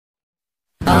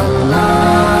আসসালামু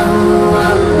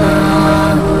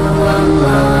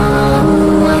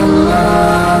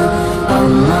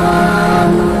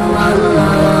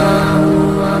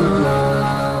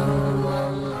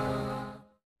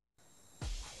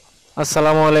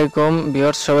আলাইকুম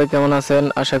ভিউয়ার্স, সবাই কেমন আছেন?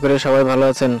 আশা করি সবাই ভালো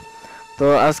আছেন। তো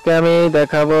আজকে আমি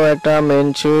দেখাবো একটা মেইন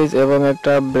সুইচ এবং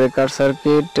একটা ব্রেকার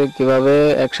সার্কিট কিভাবে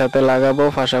একসাথে লাগাবো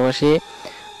পাশাপাশি।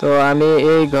 তো আমি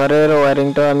এই ঘরের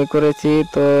ওয়্যারিংটাও আমি করেছি,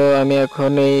 তো আমি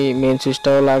এখন এই মেইন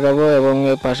সুইচটাও লাগাবো এবং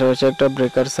এর পাশাপাশি একটা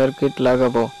ব্রেকার সার্কিট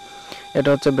লাগাবো। এটা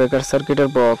হচ্ছে ব্রেকার সার্কিটের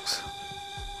বক্স,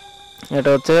 এটা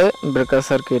হচ্ছে ব্রেকার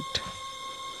সার্কিট,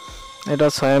 এটা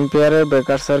 6 অ্যাম্পিয়ারের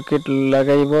ব্রেকার সার্কিট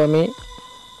লাগাইবো আমি।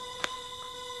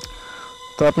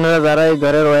 তো আপনারা যারা এই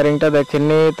ঘরের ওয়্যারিংটা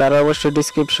দেখেননি তারা অবশ্যই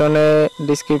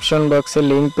ডিসক্রিপশন বক্সে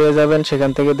লিংক পেয়ে যাবেন,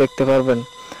 সেখান থেকে দেখতে পারবেন।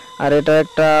 আর এটা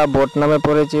একটা বোর্ড নামে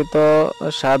পরিচিত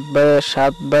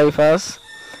 7x7x5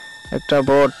 একটা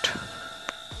বোর্ড।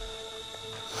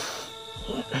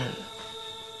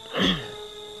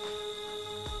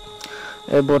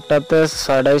 এই বোর্ডটাতে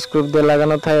 6টা স্ক্রু দিয়ে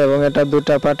লাগানো থাকে এবং এটা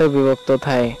দুটা পার্টে বিভক্ত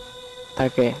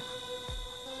থাকে।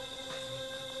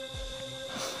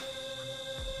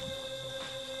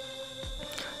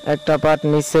 একটা পার্ট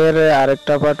নিচের আর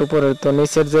একটা পার্ট উপরের। তো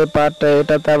নিচের যে পার্ট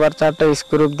এটাতে আবার 4টা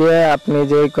স্ক্রু দিয়ে আপনি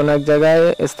যে কোনো এক জায়গায়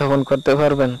স্থাপন করতে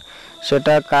পারবেন,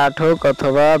 সেটা কাঠ হোক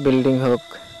অথবা বিল্ডিং হোক।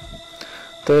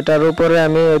 তো এটার উপরে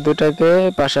আমি এই দুটাকে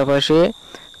পাশাপাশি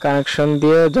কানেকশন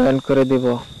দিয়ে জয়েন করে দিব।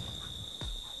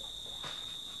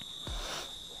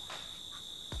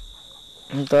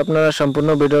 তো আপনারা সম্পূর্ণ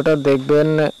ভিডিওটা দেখবেন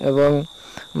এবং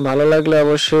ভালো লাগলে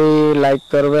অবশ্যই লাইক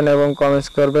করবেন এবং কমেন্টস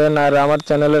করবেন। আর আমার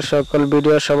চ্যানেলের সকল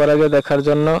ভিডিও সবার আগে দেখার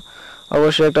জন্য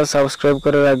অবশ্যই একটা সাবস্ক্রাইব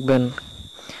করে রাখবেন।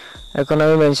 এখন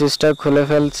আমি মেইন সুইচটা খুলে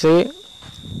ফেলছি,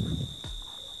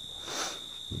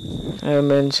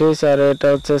 মেইন সুইচ, আর এটা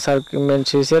হচ্ছে মেইন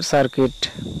সুইচের সার্কিট।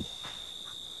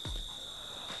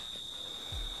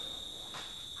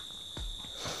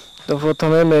 তো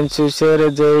প্রথমে মেইন সুইচের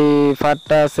যেই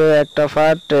ফাটটা আছে একটা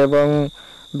ফাট এবং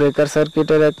ব্রেকার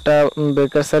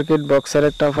সার্কিট বক্সের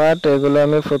একটা ফাট, এগুলো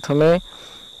আমি প্রথমে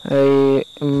এই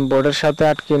বোর্ডের সাথে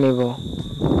আটকে নিব।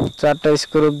 4টা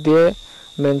স্ক্রু দিয়ে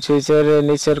মেইন সুইচের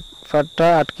নিচের ফাটটা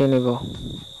আটকে নিব।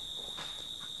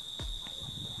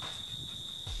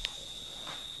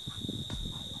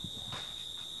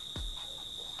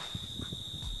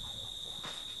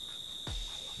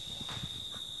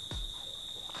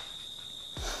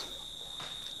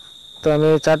 তো আমি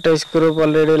 4টা স্ক্রু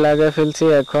অলরেডি লাগিয়ে ফেলছি।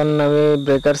 এখন আমি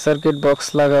ব্রেকার সার্কিট বক্স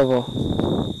লাগাবো।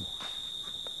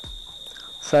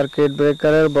 সার্কিট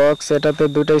ব্রেকারের বক্স, এটাতে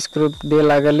 2টা স্ক্রু দিয়ে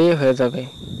লাগালেই হয়ে যাবে।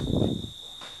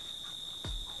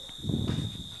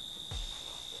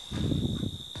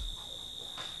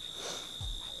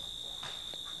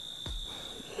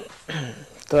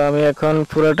 তো আমি এখন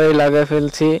পুরোটাই লাগিয়ে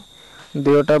ফেলছি,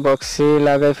 2টা বক্সই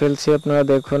লাগিয়ে ফেলছি। আপনারা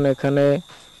দেখুন এখানে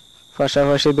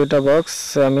পাশাপাশি 2টা বক্স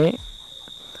আমি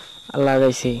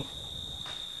লাগাইছি।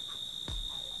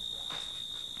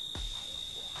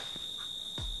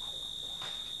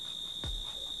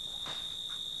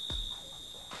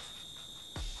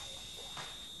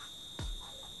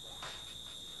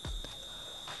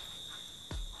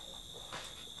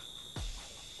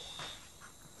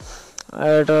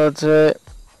 আর এটা হচ্ছে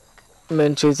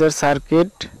মেইন সুইচের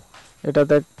সার্কিট,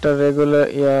 এটাতে একটা রেগুলার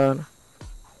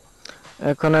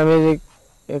এখন আমি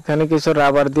এখানে কিছু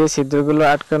রাবার দিয়ে ছিদ্রগুলো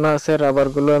আটকানো আছে,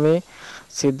 রাবারগুলো আমি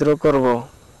ছিদ্র করব।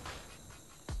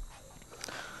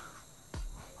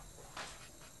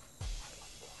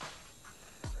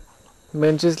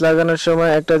 মেইন সুইচ লাগানোর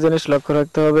সময় একটা জিনিস লক্ষ্য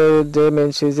রাখতে হবে, যে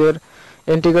মেইন সুইচের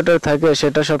ইন্ডিকেটর থাকে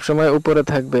সেটা সব সময় উপরে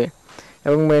থাকবে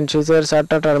এবং মেইন সুইচের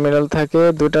 4টা টার্মিনাল থাকে,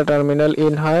 2টা টার্মিনাল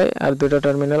ইন হয় আর 2টা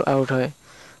টার্মিনাল আউট হয়।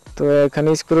 তো এখানে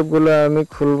স্ক্রুগুলো আমি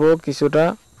খুলবো কিছুটা।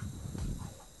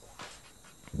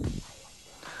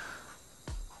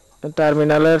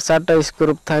 টার্মিনালের 4টা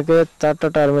স্ক্রু থাকে, 4টা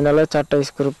টার্মিনালে 4টা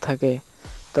স্ক্রু থাকে।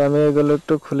 তো আমি এগুলো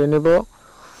একটু খুলে নিব।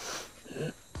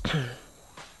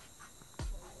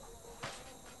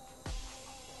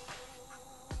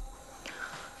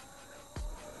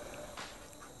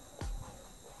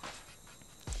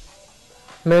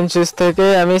 মেইন সুইচ থেকে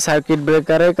আমি সার্কিট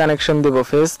ব্রেকারে কানেকশন দিব।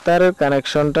 ফেজ তারের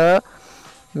কানেকশনটা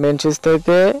মেইন সুইচ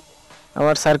থেকে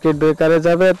আমার সার্কিট ব্রেকারে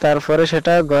যাবে, তারপরে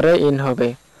সেটা ঘরে ইন হবে।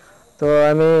 তো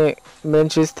আমি মেইন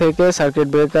সুইচ থেকে সার্কিট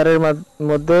ব্রেকারের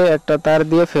মধ্যে একটা তার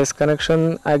দিয়ে ফেজ কানেকশন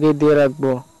আগে দিয়ে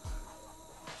রাখবো।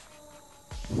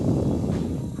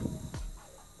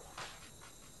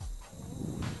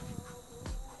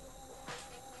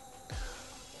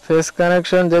 ফেজ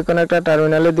কানেকশন যে কোনো একটা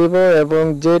টার্মিনালে দিব এবং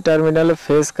যে টার্মিনালে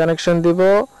ফেজ কানেকশন দিব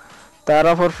তার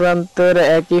অপর প্রান্তের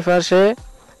একই পাশে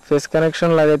ফেজ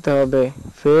কানেকশন লাগাইতে হবে।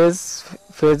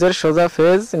 ফেজের সোজা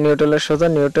ফেজ, নিউট্রালের সোজা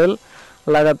নিউট্রাল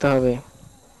লাগাতে হবে।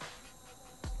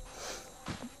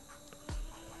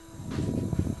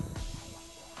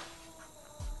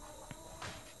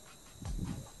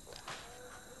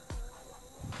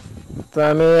 তো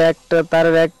আমি একটা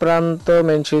তারের এক প্রান্ত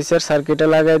মেইন সুইচের সার্কিটে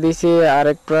লাগাই দিয়েছি,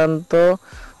 আরেক প্রান্ত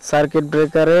সার্কিট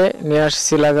ব্রেকারে নিয়ে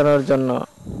আসছি লাগানোর জন্য।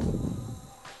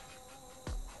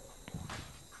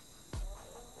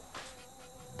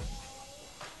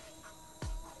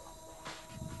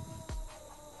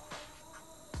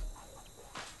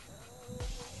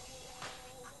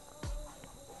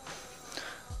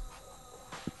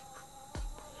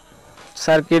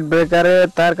 সার্কিট ব্রেকারে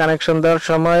তার কানেকশন দেওয়ার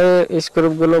সময়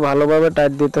স্ক্রুগুলো ভালোভাবে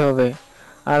টাইট দিতে হবে,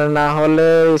 আর না হলে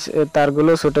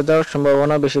তারগুলো ছুটে যাওয়ার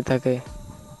সম্ভাবনা বেশি থাকে।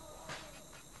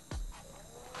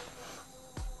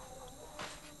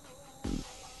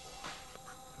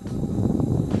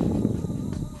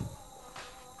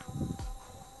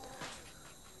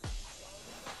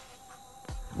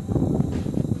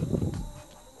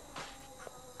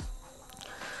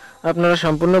 আপনারা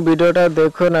সম্পূর্ণ ভিডিওটা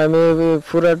দেখুন, আমি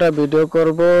পুরোটা ভিডিও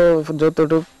করব,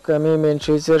 যতটুকু আমি মেইন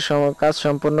সুইচের কাজ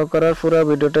সম্পূর্ণ করার পুরো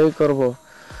ভিডিওটাই করব।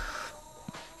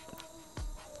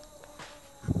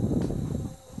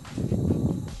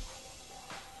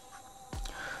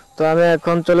 তো আমি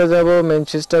এখন চলে যাব মেইন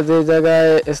সুইচটা যে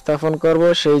জায়গায় স্থাপন করব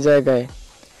সেই জায়গায়।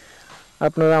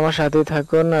 আপনারা আমার সাথেই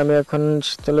থাকুন, আমি এখন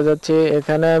চলে যাচ্ছি।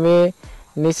 এখানে আমি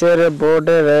নিচের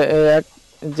বোর্ডের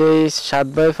যে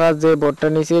 7x5 যে বোর্ডটা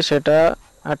নিছি সেটা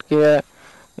আটকে,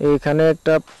 এখানে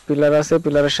একটা পিলার আছে,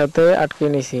 পিলারের সাথে আটকে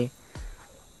নিছি।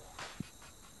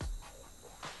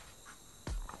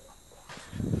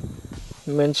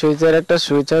 মেইন সুইচের একটা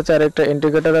সুইচ আছে আর একটা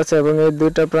ইন্ডিকেটর আছে, এবং এই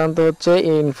দুইটা প্রান্ত হচ্ছে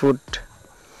ইনপুট।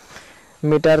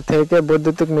 মিটার থেকে,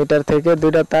 বৈদ্যুতিক মিটার থেকে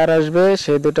দুইটা তার আসবে,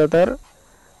 সেই দুইটা তার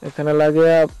এখানে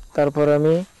লাগিয়ে তারপর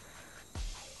আমি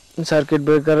সার্কিট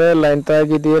ব্রেকারে লাইন তো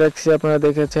আগে দিয়ে রাখছি, আপনারা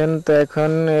দেখেছেন। তো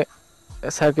এখন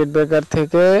সার্কিট ব্রেকার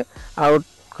থেকে আউট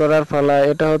করার পালা।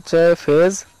 এটা হচ্ছে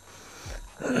ফেজ।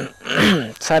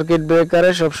 সার্কিট ব্রেকারে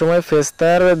সবসময় ফেজ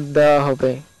তার দেওয়া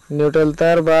হবে, নিউট্রাল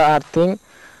তার বা আর্থিং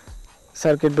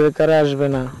সার্কিট ব্রেকারে আসবে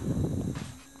না।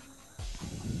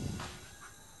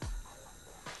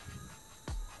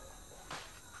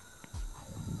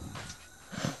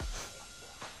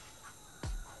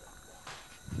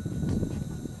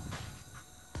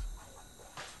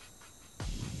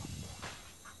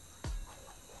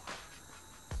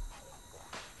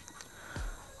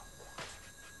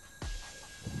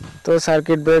 তো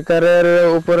সার্কিট ব্রেকারের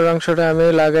উপরের অংশটা আমি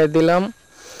লাগাই দিলাম,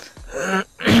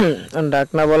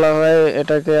 ঢাকনা বলা হয়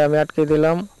এটাকে, আমি আটকে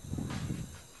দিলাম।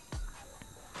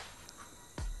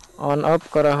 অন অফ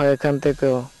করা হয় এখান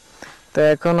থেকেও। তো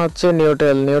এখন হচ্ছে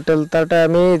নিউট্রাল তারটা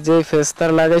আমি যে ফেজ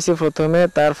তার লাগাইছি প্রথমে,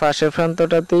 তার পাশের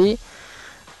প্রান্তটাতেই,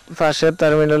 পাশের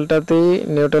টার্মিনালটাতেই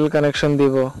নিউট্রাল কানেকশন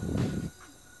দিব।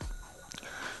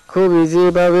 খুব ইজি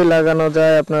ভাবে লাগানো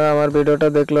যায়, আপনারা আমার ভিডিওটা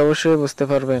দেখলে অবশ্যই বুঝতে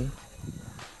পারবেন।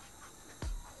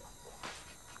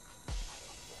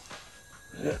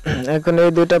 এখন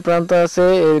এই দুইটা প্রান্ত আছে,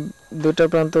 এই দুইটা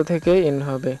প্রান্ত থেকে ইন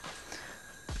হবে,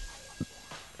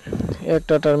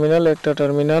 একটা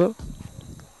টার্মিনাল।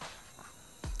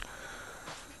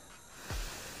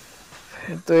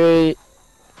 তো এই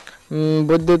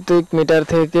বৈদ্যুতিক মিটার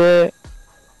থেকে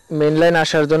মেইন লাইন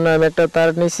আসার জন্য আমি একটা তার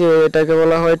নিছি, এটাকে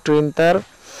বলা হয় টুইন তার।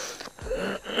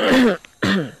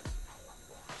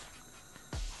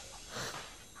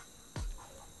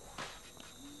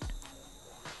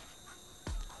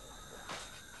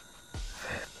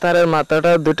 তারের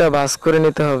মাথাটা দুটা ভাঁজ করে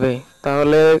নিতে হবে,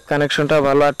 তাহলে কানেকশনটা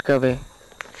ভালো আটকাবে।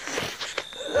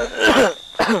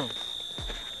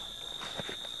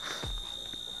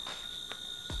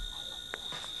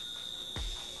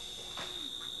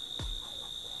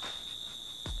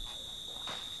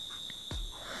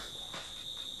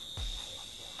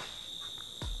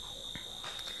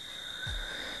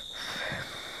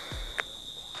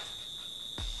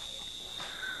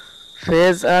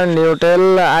 ফেজ আর নিউট্রাল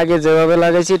আগে যেভাবে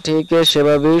লাগাইছি ঠিক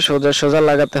সেভাবেই সোজা সোজা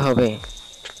লাগাতে হবে।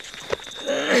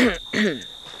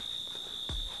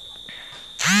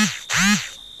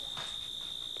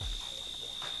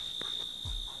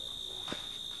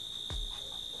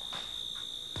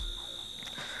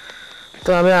 তো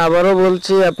আমি আবারও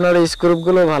বলছি, আপনারা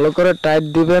স্ক্রুগুলো ভালো করে টাইট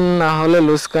দিবেন, না হলে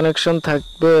লুজ কানেকশন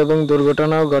থাকবে এবং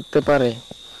দুর্ঘটনাও ঘটতে পারে।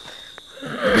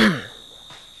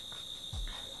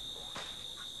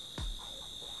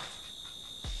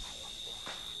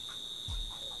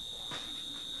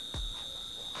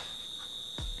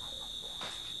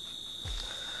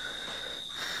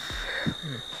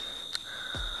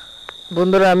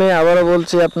 বন্ধুরা আমি আবারও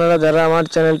বলছি, আপনারা যারা আমার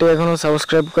চ্যানেলটি এখনও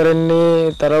সাবস্ক্রাইব করেননি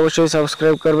তারা অবশ্যই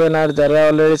সাবস্ক্রাইব করবেন, আর যারা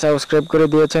অলরেডি সাবস্ক্রাইব করে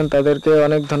দিয়েছেন তাদেরকে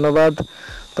অনেক ধন্যবাদ।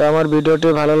 তো আমার ভিডিওটি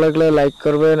ভালো লাগলে লাইক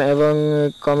করবেন এবং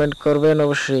কমেন্ট করবেন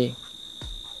অবশ্যই।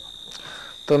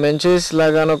 তো মেন সুইচ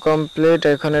লাগানো কমপ্লিট।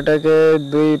 এখন এটাকে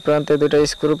দুই প্রান্তে দুটো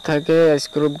স্ক্রুপ থাকে,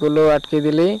 স্ক্রুপগুলো আটকে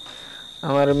দিলেই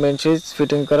আমার মেন সুইচ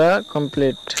ফিটিং করা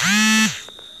কমপ্লিট।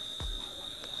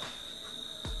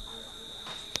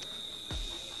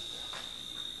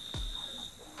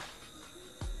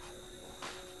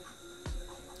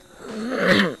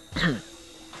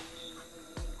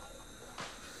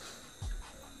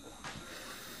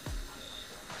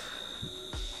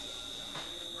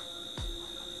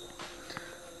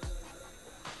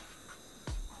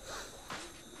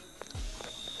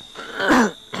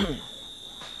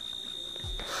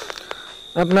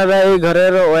 আপনারা এই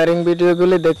ঘরের ওয়্যারিং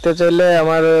ভিডিওগুলি দেখতে চাইলে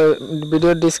আমার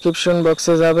ভিডিও ডিসক্রিপশন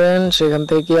বক্সে যাবেন, সেখান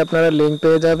থেকে আপনারা লিংক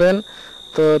পেয়ে যাবেন।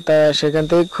 তো সেখান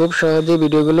থেকে খুব সহজেই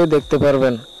ভিডিওগুলি দেখতে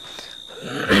পারবেন।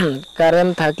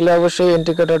 কারেন্ট থাকলে অবশ্যই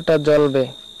ইন্ডিকেটরটা জ্বলবে।